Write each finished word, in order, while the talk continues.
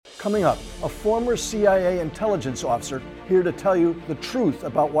Coming up, a former CIA intelligence officer here to tell you the truth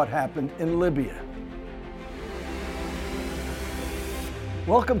about what happened in Libya.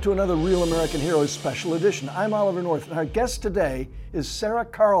 Welcome to another Real American Heroes special edition. I'm Oliver North, and our guest today is Sarah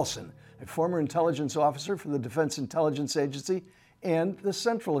Carlson, a former intelligence officer for the Defense Intelligence Agency and the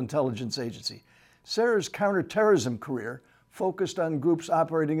Central Intelligence Agency. Sarah's counterterrorism career focused on groups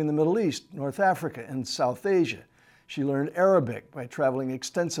operating in the Middle East, North Africa, and South Asia. She learned Arabic by traveling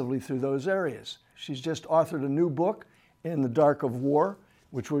extensively through those areas. She's just authored a new book, In the Dark of War,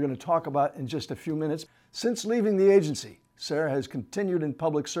 which we're going to talk about in just a few minutes. Since leaving the agency, Sarah has continued in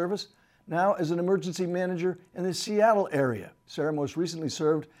public service, now as an emergency manager in the Seattle area. Sarah most recently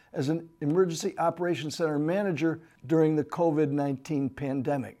served as an Emergency Operations Center manager during the COVID-19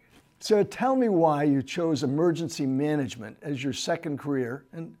 pandemic. Sarah, tell me why you chose emergency management as your second career,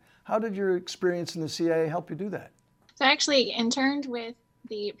 and how did your experience in the CIA help you do that? So I actually interned with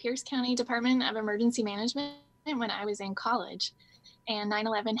the Pierce County Department of Emergency Management when I was in college, and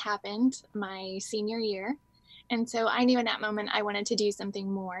 9/11 happened my senior year. And so I knew in that moment I wanted to do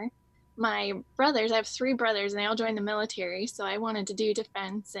something more. My brothers, I have 3 brothers, and they all joined the military, so I wanted to do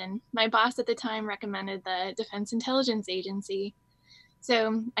defense. And my boss at the time recommended the Defense Intelligence Agency.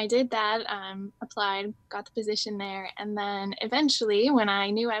 So I did that, applied, got the position there. And then eventually, when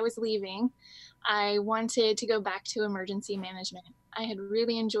I knew I was leaving, I wanted to go back to emergency management. I had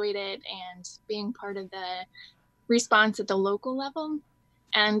really enjoyed it and being part of the response at the local level.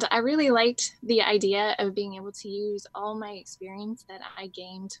 And I really liked the idea of being able to use all my experience that I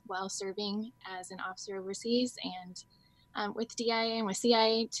gained while serving as an officer overseas and with DIA and with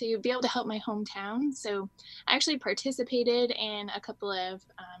CIA to be able to help my hometown. So I actually participated in a couple of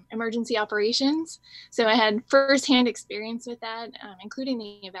emergency operations. So I had firsthand experience with that, including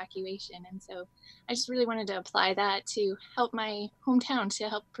the evacuation. And so I just really wanted to apply that to help my hometown, to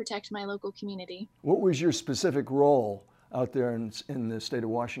help protect my local community. What was your specific role out there in the state of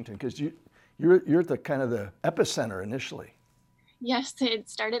Washington? Because you're at the kind of the epicenter initially. Yes, it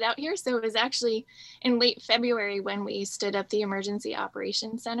started out here. So it was actually in late February when we stood up the Emergency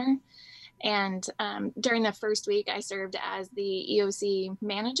Operations Center. And during the first week, I served as the EOC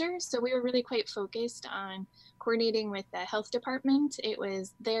manager. So we were really quite focused on coordinating with the health department. It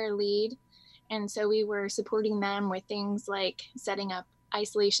was their lead. And so we were supporting them with things like setting up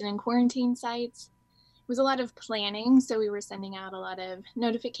isolation and quarantine sites. It was a lot of planning, so we were sending out a lot of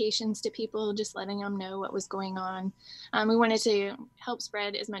notifications to people, just letting them know what was going on. We wanted to help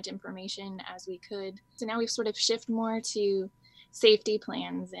spread as much information as we could. So now we've sort of shifted more to safety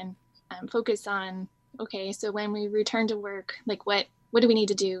plans and focus on, okay, so when we return to work, like what do we need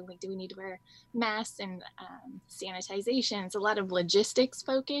to do? Like, do we need to wear masks and sanitization? It's a lot of logistics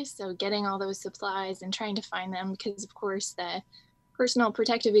focus, so getting all those supplies and trying to find them because, of course, the personal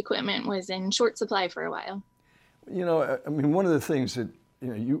protective equipment was in short supply for a while. You know, I mean, one of the things that,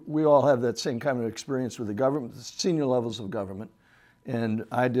 we all have that same kind of experience with the government, the senior levels of government, and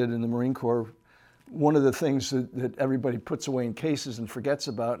I did in the Marine Corps. One of the things that everybody puts away in cases and forgets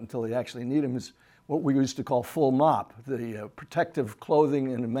about until they actually need them is what we used to call full MOP, the protective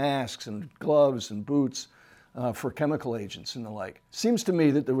clothing and masks and gloves and boots for chemical agents and the like. Seems to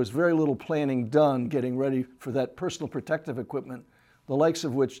me that there was very little planning done getting ready for that personal protective equipment, the likes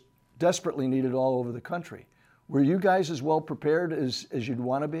of which desperately needed all over the country. Were you guys as well prepared as you'd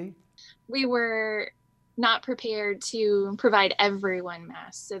want to be? We were not prepared to provide everyone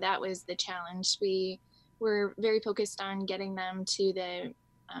masks, so that was the challenge. We were very focused on getting them to the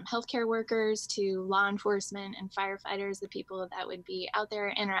healthcare workers, to law enforcement and firefighters, the people that would be out there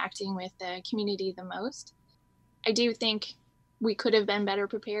interacting with the community the most. I do think we could have been better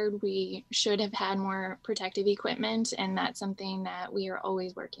prepared. We should have had more protective equipment, and that's something that we are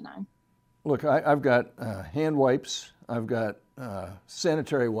always working on. Look, I've got hand wipes. I've got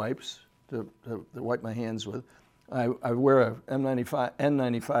sanitary wipes to wipe my hands with. I wear a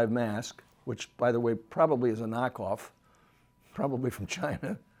N95 mask, which, by the way, probably is a knockoff, probably from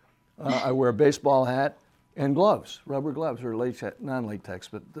China. I wear a baseball hat and gloves, rubber gloves, or non-latex,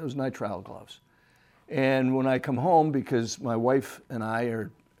 but those nitrile gloves. And when I come home, because my wife and I are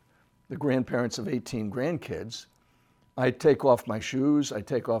the grandparents of 18 grandkids, I take off my shoes, I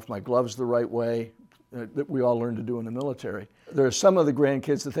take off my gloves the right way, that we all learned to do in the military. There are some of the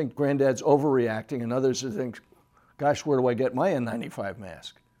grandkids that think granddad's overreacting, and others that think, gosh, where do I get my N95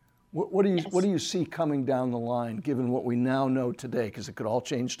 mask? What do you see coming down the line, given what we now know today, because it could all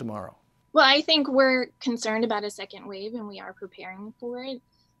change tomorrow? Well, I think we're concerned about a second wave, and we are preparing for it.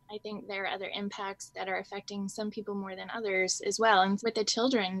 I think there are other impacts that are affecting some people more than others as well. And with the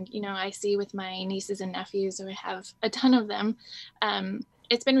children, I see with my nieces and nephews, I have a ton of them.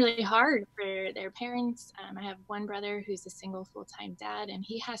 it's been really hard for their parents. I have one brother who's a single full-time dad, and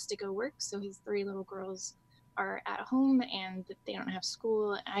he has to go work, so his three little girls are at home and they don't have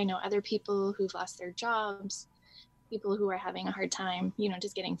school. I know other people who've lost their jobs, people who are having a hard time,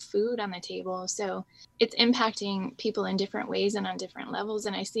 just getting food on the table. So it's impacting people in different ways and on different levels.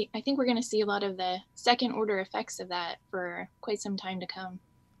 And I think we're going to see a lot of the second order effects of that for quite some time to come.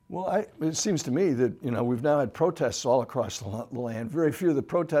 Well, it seems to me that, we've now had protests all across the land. Very few of the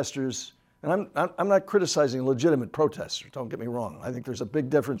protesters, and I'm not criticizing legitimate protesters, don't get me wrong. I think there's a big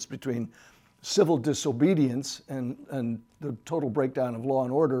difference between civil disobedience and the total breakdown of law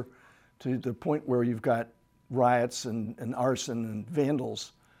and order to the point where you've got riots and arson and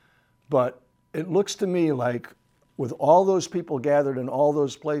vandals. But it looks to me like with all those people gathered in all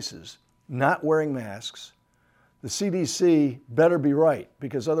those places, not wearing masks, the CDC better be right,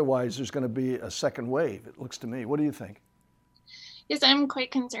 because otherwise there's going to be a second wave, it looks to me. What do you think? Yes, I'm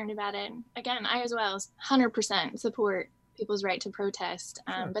quite concerned about it. Again, I as well 100% support people's right to protest,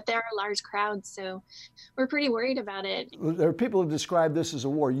 Sure. but there are large crowds, so we're pretty worried about it. There are people who describe this as a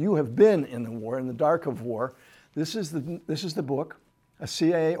war. You have been in the war, in the dark of war. This is the book, a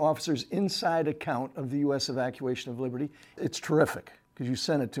CIA officer's inside account of the U.S. evacuation of Liberty. It's terrific because you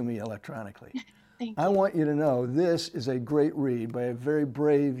sent it to me electronically. Thank I you. want you to know this is a great read by a very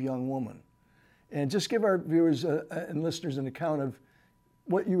brave young woman. And just give our viewers and listeners an account of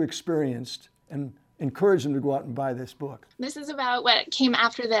what you experienced and encourage them to go out and buy this book. This is about what came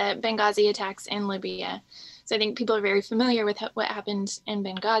after the Benghazi attacks in Libya. So I think people are very familiar with what happened in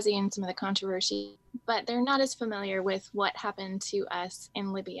Benghazi and some of the controversy, but they're not as familiar with what happened to us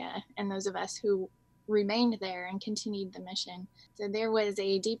in Libya and those of us who remained there and continued the mission. So there was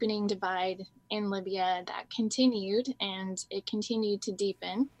a deepening divide in Libya that continued, and it continued to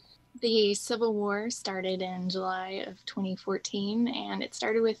deepen. The Civil War started in July of 2014, and it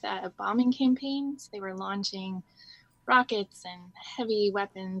started with bombing campaigns. They were launching rockets and heavy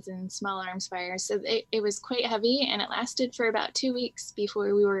weapons and small arms fires. So it was quite heavy, and it lasted for about 2 weeks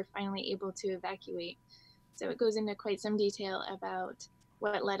before we were finally able to evacuate. So it goes into quite some detail about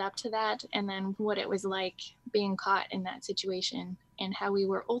what led up to that, and then what it was like being caught in that situation and how we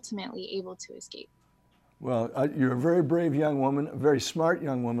were ultimately able to escape. Well, you're a very brave young woman, a very smart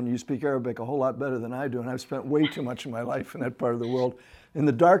young woman. You speak Arabic a whole lot better than I do, and I've spent way too much of my life in that part of the world. In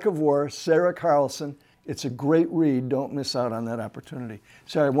the Dark of War, Sarah Carlson. It's a great read. Don't miss out on that opportunity.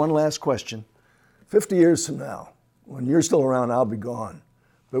 Sarah, one last question. 50 years from now, when you're still around, I'll be gone.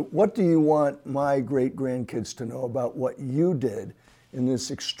 But what do you want my great-grandkids to know about what you did in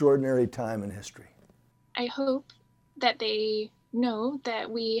this extraordinary time in history? I hope that they know that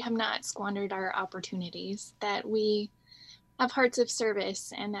we have not squandered our opportunities, that we have hearts of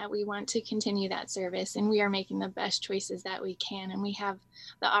service, and that we want to continue that service, and we are making the best choices that we can, and we have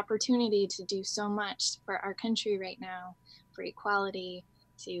the opportunity to do so much for our country right now, for equality,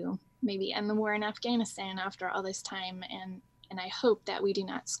 to maybe end the war in Afghanistan after all this time, and I hope that we do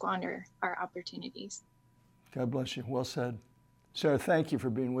not squander our opportunities. God bless you. Well said. Sarah, thank you for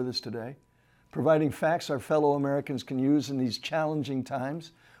being with us today, providing facts our fellow Americans can use in these challenging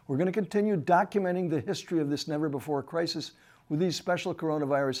times. We're going to continue documenting the history of this never-before crisis with these special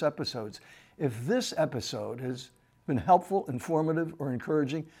coronavirus episodes. If this episode has been helpful, informative, or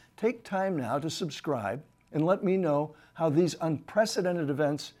encouraging, take time now to subscribe and let me know how these unprecedented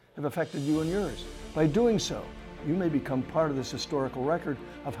events have affected you and yours. By doing so, you may become part of this historical record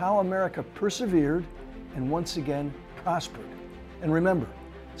of how America persevered and once again prospered. And remember,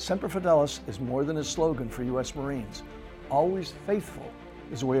 Semper Fidelis is more than a slogan for U.S. Marines. Always faithful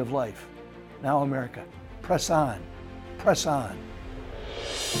is a way of life. Now, America, press on, press on.